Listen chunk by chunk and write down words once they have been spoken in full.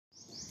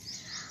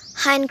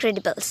Hi,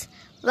 Incredibles.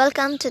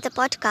 Welcome to the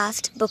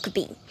podcast Book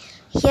Bee.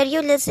 Here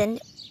you listen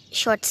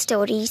short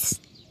stories,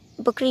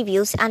 book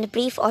reviews, and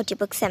brief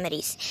audiobook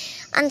summaries,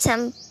 and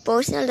some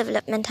personal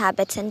development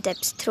habits and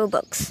tips through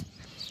books.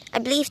 I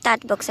believe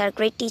that books are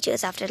great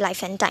teachers after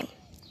life and time.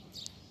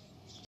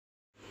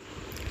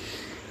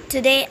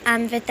 Today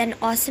I'm with an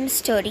awesome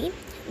story,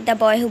 The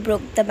Boy Who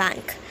Broke the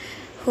Bank,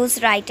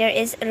 whose writer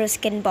is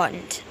Ruskin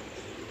Bond.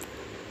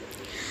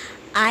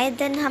 आए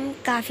दिन हम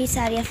काफ़ी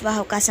सारी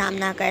अफवाहों का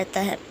सामना करते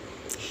हैं,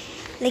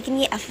 लेकिन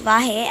ये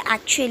अफवाहें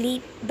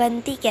एक्चुअली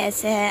बनती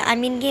कैसे है,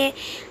 ये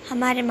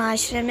हमारे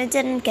माशरे में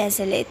जन्म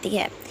कैसे लेती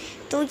है।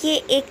 तो ये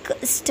एक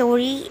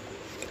स्टोरी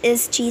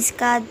इस चीज़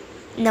का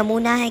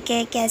नमूना है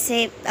कि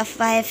कैसे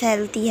अफवाहें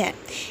फैलती है।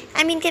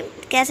 कि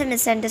कैसे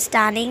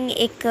मिसअंडरस्टैंडिंग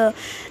एक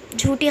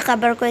झूठी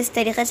ख़बर को इस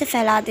तरीके से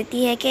फैला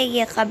देती है कि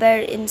ये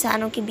ख़बर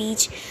इंसानों के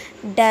बीच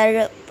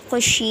डर,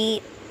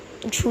 खुशी,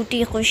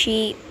 झूठी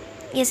खुशी,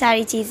 ये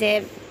सारी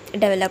चीज़ें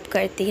डेवलप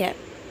करती है।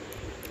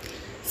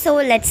 So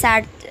let's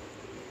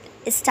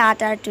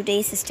start our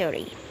today's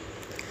story.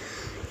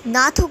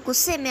 Nathu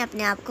गुस्से में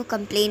अपने आप को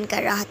कंप्लेन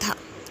कर रहा था।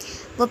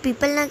 वो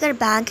पीपल नगर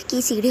बैंक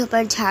की सीढ़ियों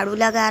पर झाड़ू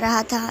लगा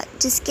रहा था,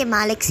 जिसके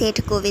मालिक सेठ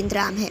गोविंद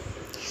राम है।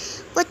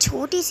 वो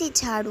छोटी सी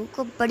झाड़ू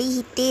को बड़ी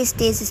ही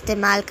तेज़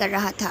इस्तेमाल कर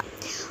रहा था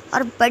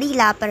और बड़ी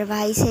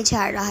लापरवाही से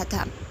झाड़ रहा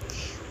था,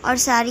 और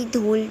सारी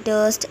धूल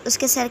डस्ट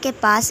उसके सर के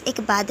पास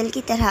एक बादल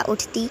की तरह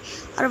उठती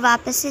और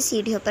वापस से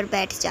सीढ़ियों पर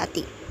बैठ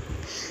जाती।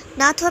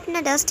 नाथू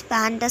अपना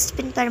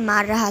डस्टबिन पर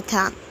मार रहा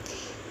था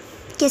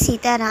कि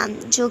सीताराम,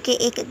 जो कि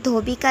एक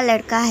धोबी का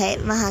लड़का है,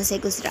 वहाँ से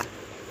गुजरा।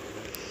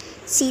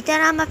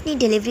 सीताराम अपनी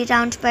डिलीवरी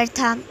राउंड पर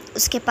था।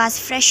 उसके पास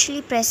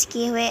फ्रेशली प्रेस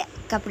किए हुए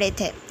कपड़े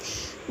थे,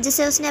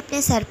 जिसे उसने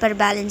अपने सर पर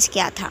बैलेंस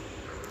किया था।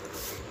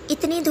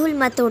 इतनी धूल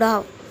मत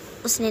उड़ाओ,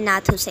 उसने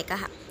नाथू से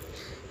कहा।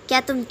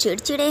 क्या तुम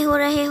चिड़चिड़े हो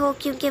रहे हो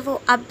क्योंकि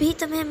वो अब भी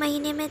तुम्हें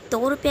महीने में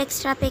 2 रुपये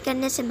एक्स्ट्रा पे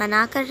करने से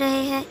मना कर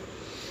रहे हैं?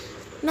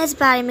 मैं इस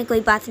बारे में कोई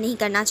बात नहीं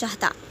करना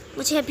चाहता।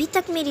 मुझे अभी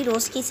तक मेरी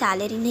रोज़ की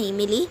सैलरी नहीं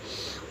मिली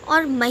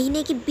और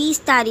महीने की 20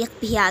 तारीख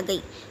भी आ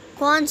गई।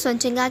 कौन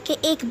सोचेगा कि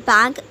एक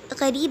बैंक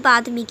गरीब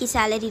आदमी की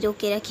सैलरी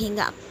रोके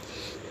रखेगा।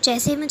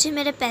 जैसे मुझे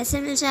मेरे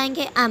पैसे मिल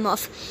जाएंगे, आई एम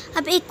ऑफ।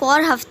 अब एक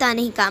और हफ्ता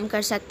नहीं काम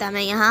कर सकता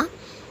मैं यहाँ।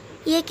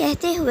 ये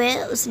कहते हुए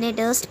उसने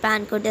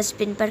डस्टबिन को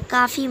डस्टबिन पर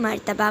काफ़ी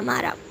मरतबा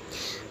मारा,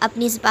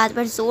 अपनी इस बात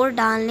पर ज़ोर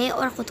डालने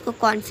और ख़ुद को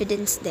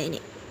कॉन्फिडेंस देने।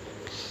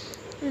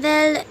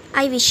 Well,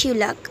 I wish you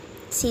luck,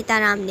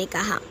 Sitaram ने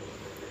कहा।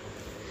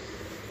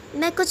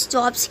 मैं कुछ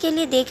जॉब्स के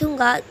लिए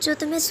देखूंगा जो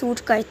तुम्हें सूट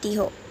करती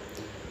हो।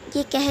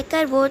 ये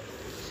कहकर वो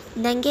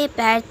नंगे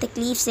पैर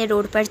तकलीफ़ से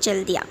रोड पर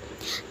चल दिया।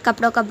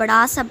 कपड़ों का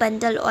बड़ा सा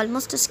बंडल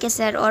ऑलमोस्ट उसके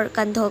सर और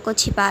कंधों को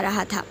छिपा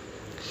रहा था।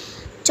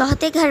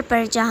 चौथे घर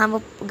पर जहाँ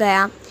वो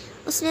गया,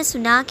 उसने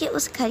सुना कि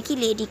उस घर की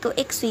लेडी को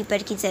एक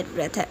स्वीपर की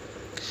ज़रूरत है।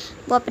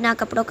 वो अपना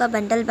कपड़ों का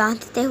बंडल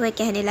बांधते हुए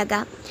कहने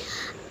लगा,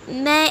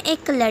 मैं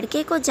एक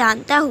लड़के को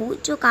जानता हूँ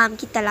जो काम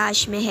की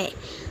तलाश में है।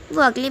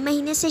 वो अगले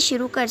महीने से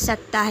शुरू कर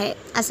सकता है।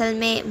 असल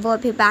में वो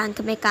अभी बैंक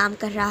में काम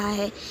कर रहा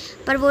है,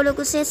 पर वो लोग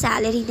उसे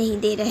सैलरी नहीं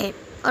दे रहे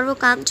और वो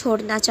काम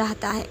छोड़ना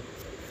चाहता है।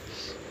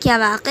 क्या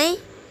वाकई?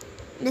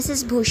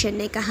 मिसेस भूषण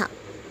ने कहा।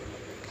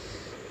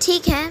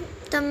 ठीक है,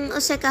 तुम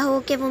उसे कहो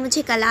कि वो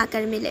मुझे कल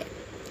आकर मिले।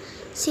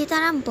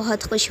 सीताराम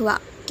बहुत खुश हुआ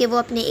कि वो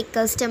अपने एक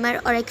कस्टमर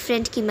और एक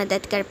फ्रेंड की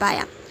मदद कर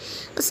पाया।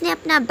 उसने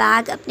अपना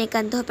बैग अपने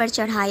कंधों पर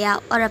चढ़ाया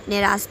और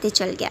अपने रास्ते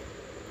चल गया।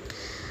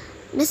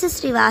 मिसेस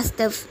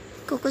श्रीवास्तव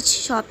को कुछ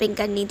शॉपिंग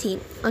करनी थी।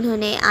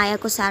 उन्होंने आया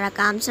को सारा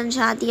काम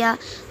समझा दिया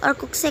और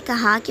कुक से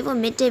कहा कि वो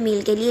मिड डे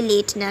मील के लिए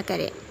लेट ना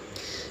करे।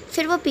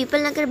 फिर वो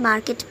पीपल नगर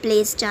मार्केट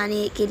प्लेस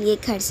जाने के लिए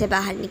घर से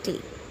बाहर निकली।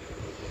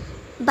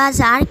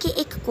 बाज़ार के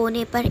एक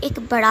कोने पर एक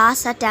बड़ा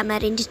सा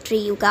टैमरिंड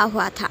ट्री उगा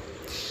हुआ था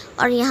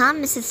और यहाँ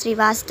मिसेस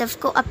श्रीवास्तव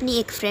को अपनी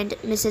एक फ्रेंड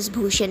मिसेस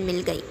भूषण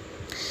मिल गई।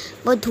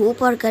 वो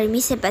धूप और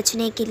गर्मी से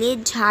बचने के लिए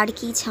झाड़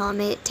की छांव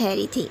में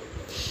ठहरी थी।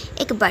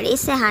 एक बड़े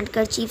से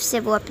हैंडकरचीफ से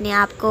वो अपने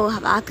आप को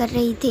हवा कर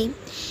रही थी।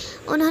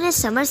 उन्होंने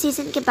समर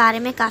सीज़न के बारे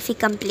में काफ़ी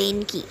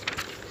कंप्लेन की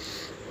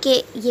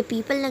कि ये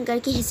पीपल नगर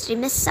की हिस्ट्री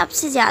में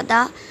सबसे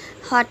ज़्यादा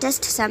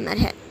हॉटेस्ट समर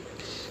है।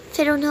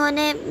 फिर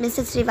उन्होंने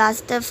मिसेस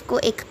श्रीवास्तव को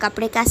एक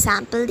कपड़े का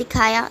सैंपल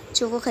दिखाया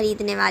जो वो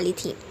ख़रीदने वाली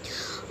थी,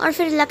 और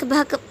फिर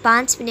लगभग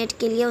 5 मिनट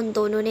के लिए उन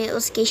दोनों ने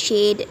उसके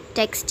शेड,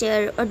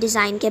 टेक्सचर और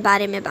डिज़ाइन के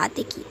बारे में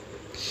बातें की।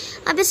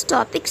 अब इस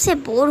टॉपिक से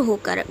बोर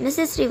होकर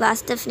मिसेस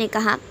श्रीवास्तव ने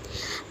कहा,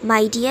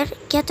 माय डियर,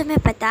 क्या तुम्हें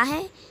पता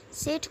है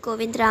सेठ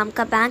गोविंद राम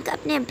का बैंक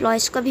अपने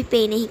एम्प्लॉयज़ को भी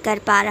पे नहीं कर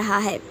पा रहा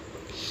है।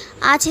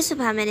 आज ही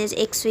सुबह मैंने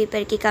एक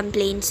स्वीपर की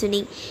कंप्लेंट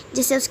सुनी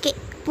जिसे उसके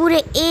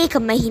पूरे 1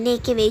 महीने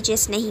के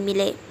वेजेस नहीं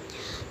मिले।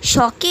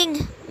 शॉकिंग,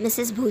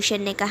 मिसेस भूषण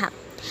ने कहा।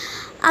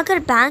 अगर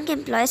बैंक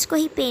एम्प्लॉयज़ को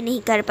ही पे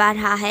नहीं कर पा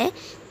रहा है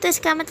तो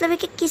इसका मतलब है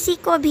कि किसी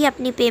को भी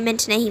अपनी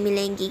पेमेंट नहीं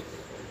मिलेंगी।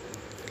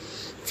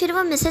 फिर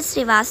वो मिसेस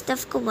श्रीवास्तव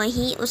को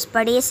वहीं उस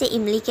बड़े से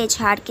इमली के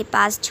झाड़ के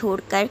पास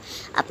छोड़कर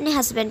अपने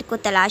हस्बैंड को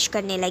तलाश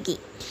करने लगी,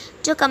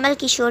 जो कमल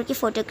किशोर की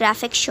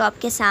फ़ोटोग्राफिक शॉप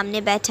के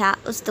सामने बैठा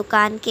उस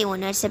दुकान के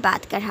ओनर से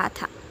बात कर रहा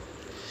था।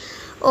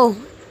 ओह,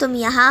 तुम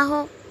यहाँ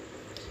हो?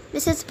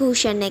 मिसेस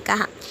भूषण ने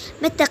कहा।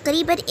 मैं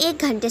तकरीबन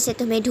 1 घंटे से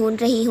तुम्हें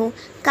ढूंढ रही हूँ,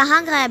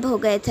 कहाँ गायब हो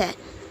गए थे?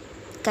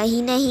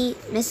 कहीं नहीं,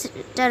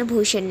 मिस्टर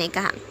भूषण ने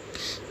कहा।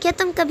 क्या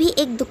तुम कभी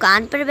एक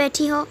दुकान पर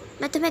बैठी हो?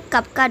 मैं तुम्हें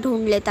कब का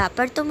ढूंढ लेता,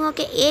 पर तुम हो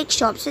कि एक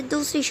शॉप से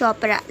दूसरी शॉप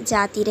पर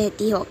जाती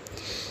रहती हो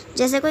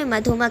जैसे कोई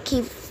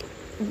मधुमक्खी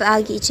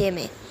बागीचे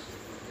में।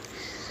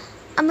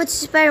 अब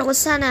मुझ पर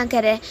गुस्सा ना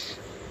करें,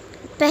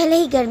 पहले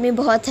ही गर्मी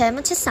बहुत है।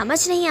 मुझे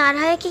समझ नहीं आ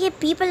रहा है कि ये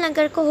पीपल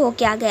नगर को हो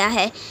क्या गया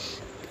है।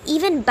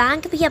 इवन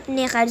बैंक भी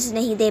अपने कर्ज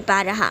नहीं दे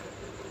पा रहा।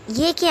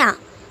 ये क्या?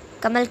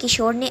 कमल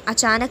किशोर ने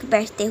अचानक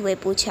बैठते हुए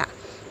पूछा।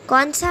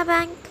 कौन सा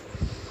बैंक?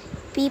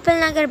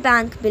 पीपल नगर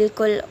बैंक,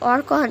 बिल्कुल।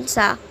 और कौन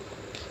सा?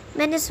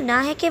 मैंने सुना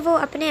है कि वो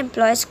अपने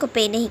एम्प्लॉयज़ को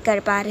पे नहीं कर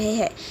पा रहे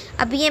हैं।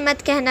 अब ये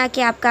मत कहना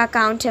कि आपका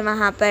अकाउंट है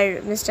वहाँ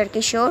पर, मिस्टर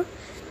किशोर।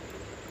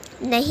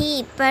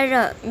 नहीं,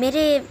 पर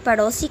मेरे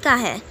पड़ोसी का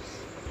है।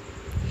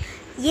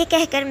 ये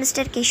कहकर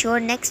मिस्टर किशोर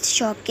नेक्स्ट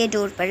शॉप के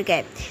डोर पर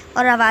गए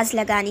और आवाज़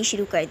लगानी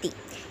शुरू कर दी।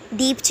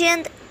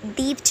 दीपचंद,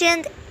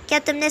 दीपचंद, क्या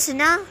तुमने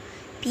सुना?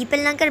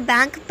 पीपल नगर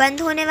बैंक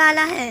बंद होने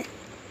वाला है।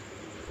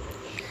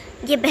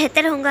 ये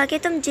बेहतर होगा कि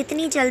तुम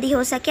जितनी जल्दी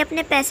हो सके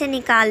अपने पैसे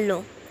निकाल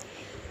लो।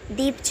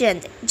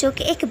 दीपचंद, जो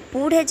कि एक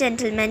बूढ़े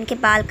जेंटलमैन के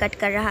बाल कट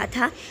कर रहा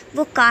था,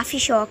 वो काफ़ी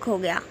शॉक हो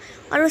गया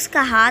और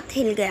उसका हाथ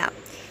हिल गया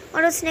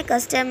और उसने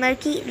कस्टमर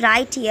की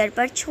राइट ईयर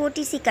पर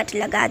छोटी सी कट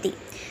लगा दी।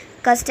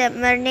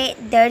 कस्टमर ने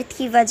दर्द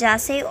की वजह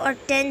से और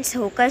टेंस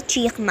होकर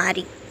चीख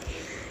मारी।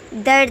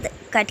 दर्द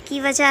कट की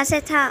वजह से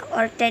था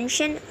और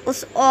टेंशन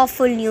उस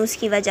ऑफुल न्यूज़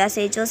की वजह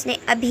से जो उसने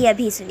अभी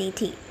अभी सुनी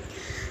थी।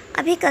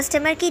 अभी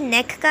कस्टमर की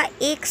नेक का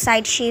एक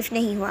साइड शेव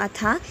नहीं हुआ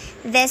था,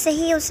 वैसे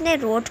ही उसने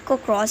रोड को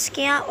क्रॉस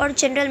किया और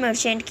जनरल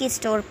मर्चेंट की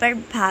स्टोर पर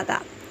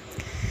भागा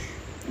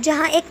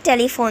जहां एक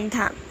टेलीफोन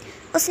था।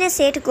 उसने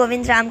सेठ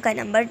गोविंद राम का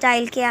नंबर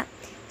डायल किया।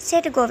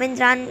 सेठ गोविंद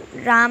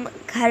राम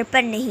घर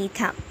पर नहीं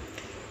था।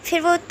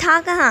 फिर वो था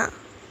कहाँ?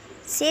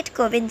 सेठ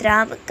गोविंद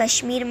राम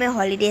कश्मीर में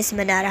हॉलीडेज़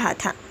मना रहा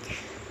था।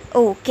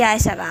 ओह, क्या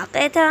ऐसा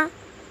वाक़या था?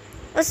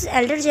 उस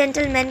एल्डर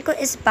जेंटलमैन को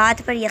इस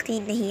बात पर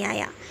यकीन नहीं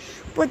आया।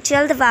 वो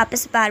जल्द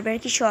वापस बार्बर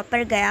की शॉप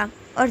पर गया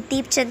और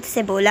दीपचंद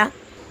से बोला,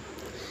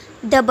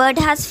 द बर्ड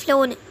हैज़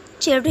फ्लोन,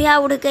 चिड़िया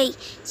उड़ गई।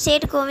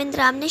 सेठ गोविंद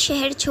राम ने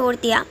शहर छोड़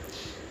दिया।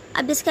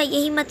 अब इसका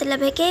यही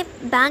मतलब है कि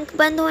बैंक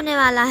बंद होने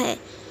वाला है।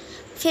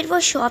 फिर वो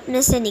शॉप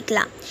में से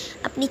निकला,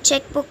 अपनी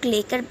चेक बुक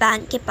लेकर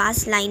बैंक के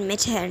पास लाइन में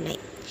ठहरने।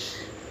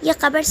 यह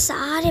खबर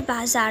सारे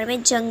बाज़ार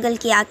में जंगल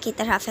की आग की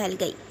तरह फैल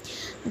गई।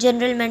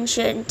 जनरल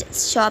मर्चेंट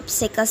शॉप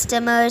से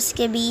कस्टमर्स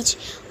के बीच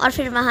और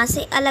फिर वहाँ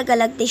से अलग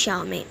अलग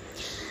दिशाओं में।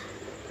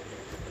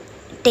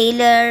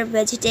 टेलर,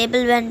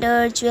 वेजिटेबल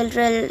वेंडर,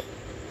 ज्वेलर,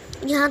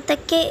 यहाँ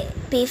तक के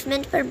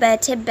पेवमेंट पर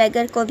बैठे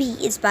बेगर को भी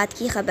इस बात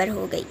की खबर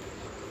हो गई।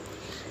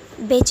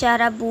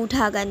 बेचारा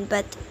बूढ़ा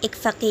गणपत, एक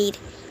फ़कीर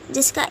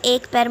जिसका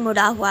एक पैर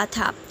मुड़ा हुआ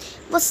था,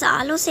 वो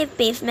सालों से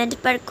पेवमेंट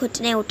पर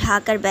घुटने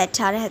उठाकर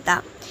बैठा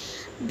रहता,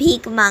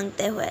 भीख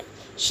मांगते हुए।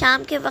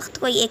 शाम के वक्त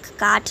कोई एक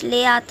काट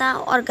ले आता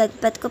और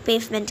गणपत को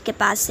पेवमेंट के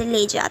पास से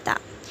ले जाता।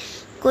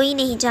 कोई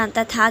नहीं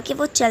जानता था कि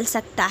वो चल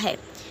सकता है,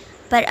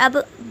 पर अब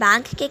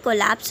बैंक के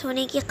कोलैप्स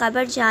होने की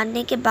खबर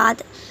जानने के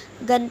बाद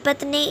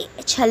गणपत ने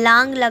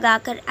छलांग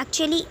लगाकर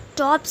एक्चुअली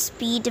टॉप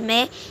स्पीड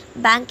में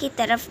बैंक की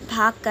तरफ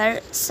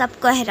भागकर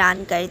सबको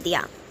हैरान कर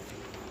दिया।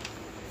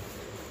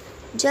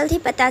 जल्द ही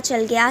पता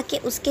चल गया कि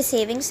उसके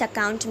सेविंग्स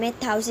अकाउंट में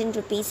 1000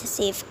 रुपीज़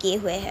सेव किए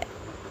हुए हैं।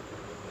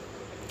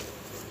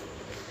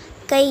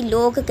 कई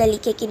लोग गली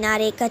के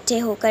किनारे इकट्ठे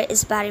होकर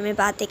इस बारे में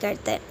बातें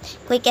करते।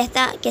 कोई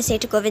कहता कि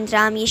सेठ गोविंद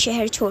राम ये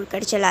शहर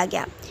छोड़कर चला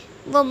गया,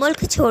 वो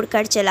मुल्क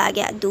छोड़कर चला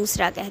गया,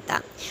 दूसरा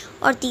कहता।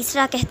 और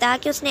तीसरा कहता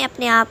कि उसने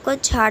अपने आप को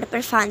झाड़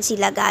पर फांसी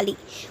लगा ली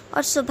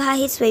और सुबह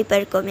ही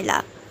स्वीपर को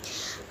मिला।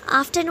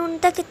 आफ्टरनून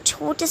तक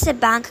छोटे से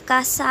बैंक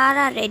का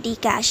सारा रेडी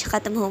कैश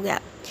ख़त्म हो गया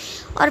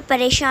और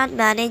परेशान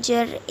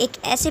मैनेजर एक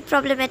ऐसी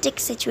प्रॉब्लमेटिक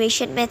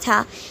सिचुएशन में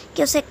था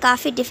कि उसे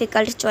काफ़ी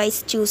डिफ़िकल्ट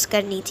चॉइस चूज़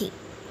करनी थी।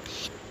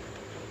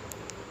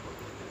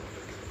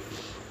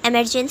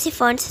 इमरजेंसी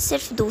फंड्स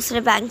सिर्फ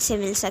दूसरे बैंक से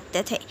मिल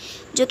सकते थे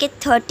जो कि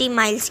 30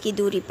 माइल्स की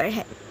दूरी पर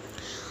है,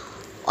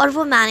 और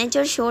वो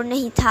मैनेजर श्योर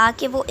नहीं था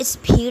कि वो इस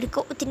भीड़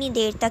को उतनी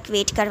देर तक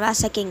वेट करवा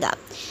सकेगा,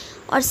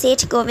 और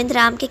सेठ गोविंद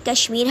राम के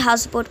कश्मीर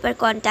हाउस बोट पर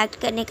कांटेक्ट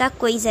करने का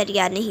कोई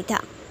ज़रिया नहीं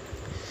था।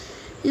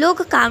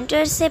 लोग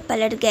काउंटर से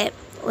पलट गए।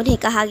 उन्हें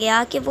कहा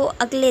गया कि वो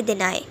अगले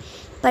दिन आए,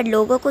 पर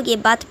लोगों को ये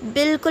बात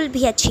बिल्कुल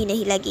भी अच्छी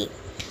नहीं लगी।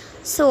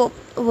 सो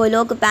वो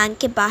लोग बैंक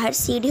के बाहर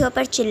सीढ़ियों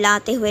पर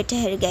चिल्लाते हुए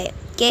ठहर गए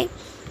कि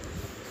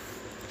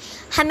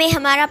हमें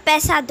हमारा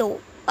पैसा दो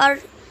और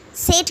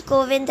सेठ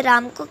गोविंद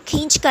राम को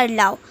खींच कर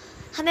लाओ।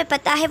 हमें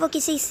पता है वो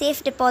किसी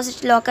सेफ़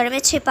डिपॉजिट लॉकर में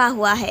छिपा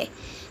हुआ है।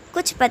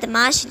 कुछ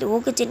बदमाश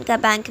लोग जिनका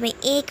बैंक में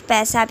एक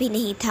पैसा भी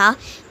नहीं था,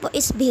 वो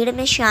इस भीड़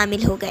में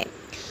शामिल हो गए,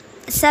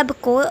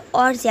 सबको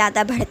और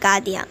ज़्यादा भड़का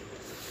दिया।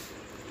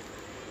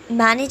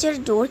 मैनेजर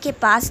डोर के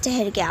पास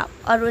ठहर गया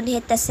और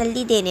उन्हें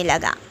तसल्ली देने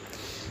लगा।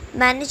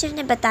 मैनेजर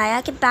ने बताया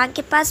कि बैंक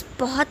के पास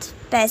बहुत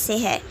पैसे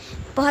है,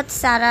 बहुत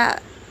सारा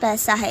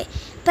पैसा है,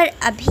 पर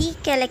अभी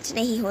कलेक्ट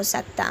नहीं हो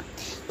सकता।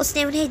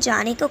 उसने उन्हें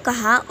जाने को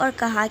कहा और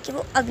कहा कि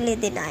वो अगले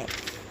दिन आए।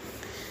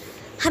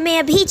 हमें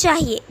अभी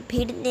चाहिए,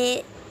 भीड़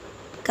ने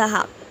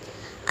कहा,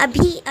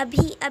 अभी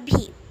अभी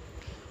अभी।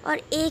 और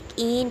एक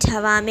ईंट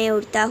हवा में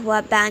उड़ता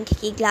हुआ बैंक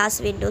की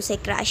ग्लास विंडो से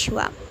क्रैश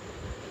हुआ।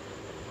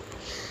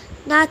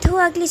 नाथू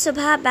अगली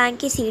सुबह बैंक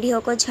की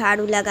सीढ़ियों को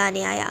झाड़ू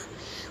लगाने आया।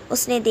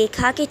 उसने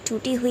देखा कि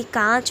टूटी हुई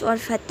कांच और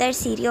पत्थर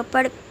सीढ़ियों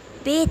पर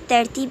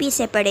बेतरतीबी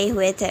से पड़े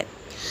हुए थे।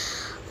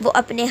 वो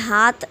अपने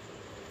हाथ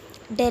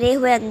डरे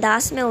हुए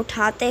अंदाज में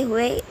उठाते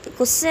हुए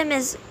गुस्से में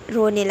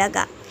रोने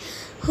लगा।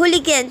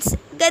 हुलिगन्स,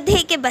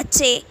 गधे के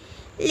बच्चे,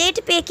 लेट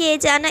पे किए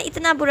जाना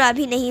इतना बुरा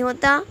भी नहीं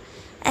होता।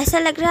 ऐसा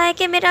लग रहा है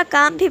कि मेरा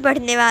काम भी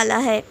बढ़ने वाला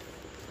है।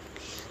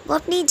 वो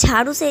अपनी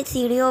झाड़ू से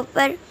सीढ़ियों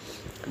पर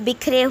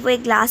बिखरे हुए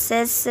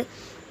ग्लासेस,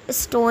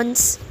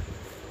 स्टोन्स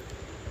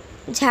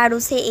झाड़ू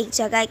से एक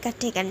जगह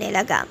इकट्ठे करने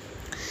लगा।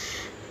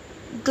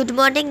 गुड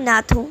मॉर्निंग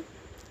नाथू,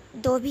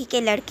 धोबी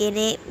के लड़के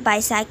ने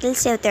बाईसाइकिल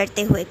से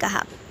उतरते हुए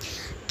कहा।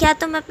 क्या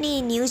तुम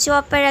अपनी न्यू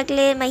जॉब पर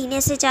अगले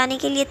महीने से जाने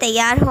के लिए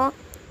तैयार हो?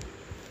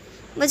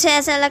 मुझे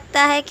ऐसा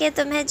लगता है कि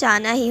तुम्हें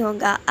जाना ही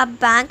होगा। अब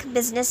बैंक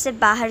बिजनेस से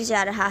बाहर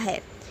जा रहा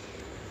है।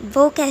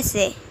 वो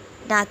कैसे?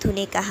 नाथू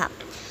ने कहा।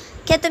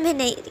 क्या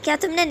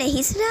तुमने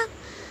नहीं सुना?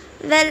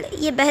 वेल,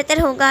 ये बेहतर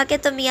होगा कि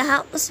तुम यहाँ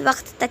उस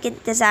वक्त तक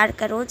इंतज़ार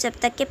करो जब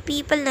तक कि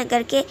पीपल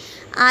नगर के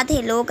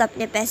आधे लोग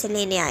अपने पैसे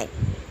लेने आए।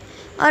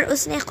 और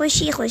उसने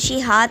खुशी खुशी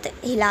हाथ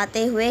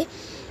हिलाते हुए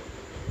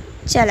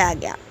चला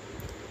गया,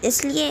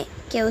 इसलिए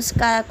कि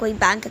उसका कोई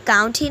बैंक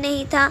अकाउंट ही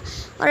नहीं था,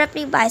 और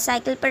अपनी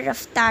बाईसाइकिल पर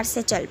रफ्तार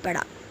से चल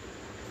पड़ा।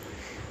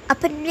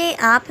 अपने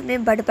आप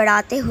में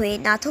बड़बड़ाते हुए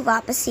नाथू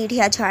वापस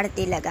सीढ़ियाँ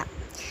झाड़ने लगा।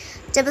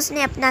 जब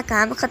उसने अपना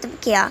काम ख़त्म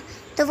किया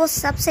तो वो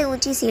सबसे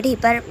ऊंची सीढ़ी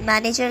पर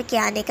मैनेजर के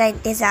आने का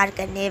इंतज़ार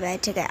करने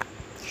बैठ गया।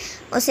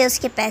 उसे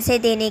उसके पैसे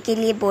देने के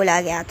लिए बोला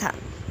गया था।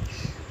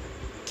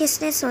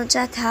 किसने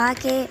सोचा था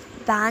कि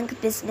बैंक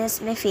बिजनेस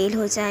में फ़ेल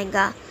हो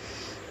जाएगा,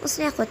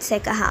 उसने ख़ुद से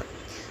कहा,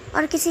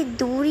 और किसी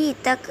दूरी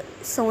तक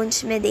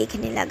सोच में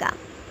देखने लगा।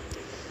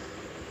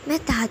 मैं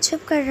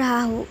ताज्जुब कर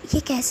रहा हूँ, ये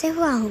कैसे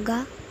हुआ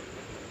होगा?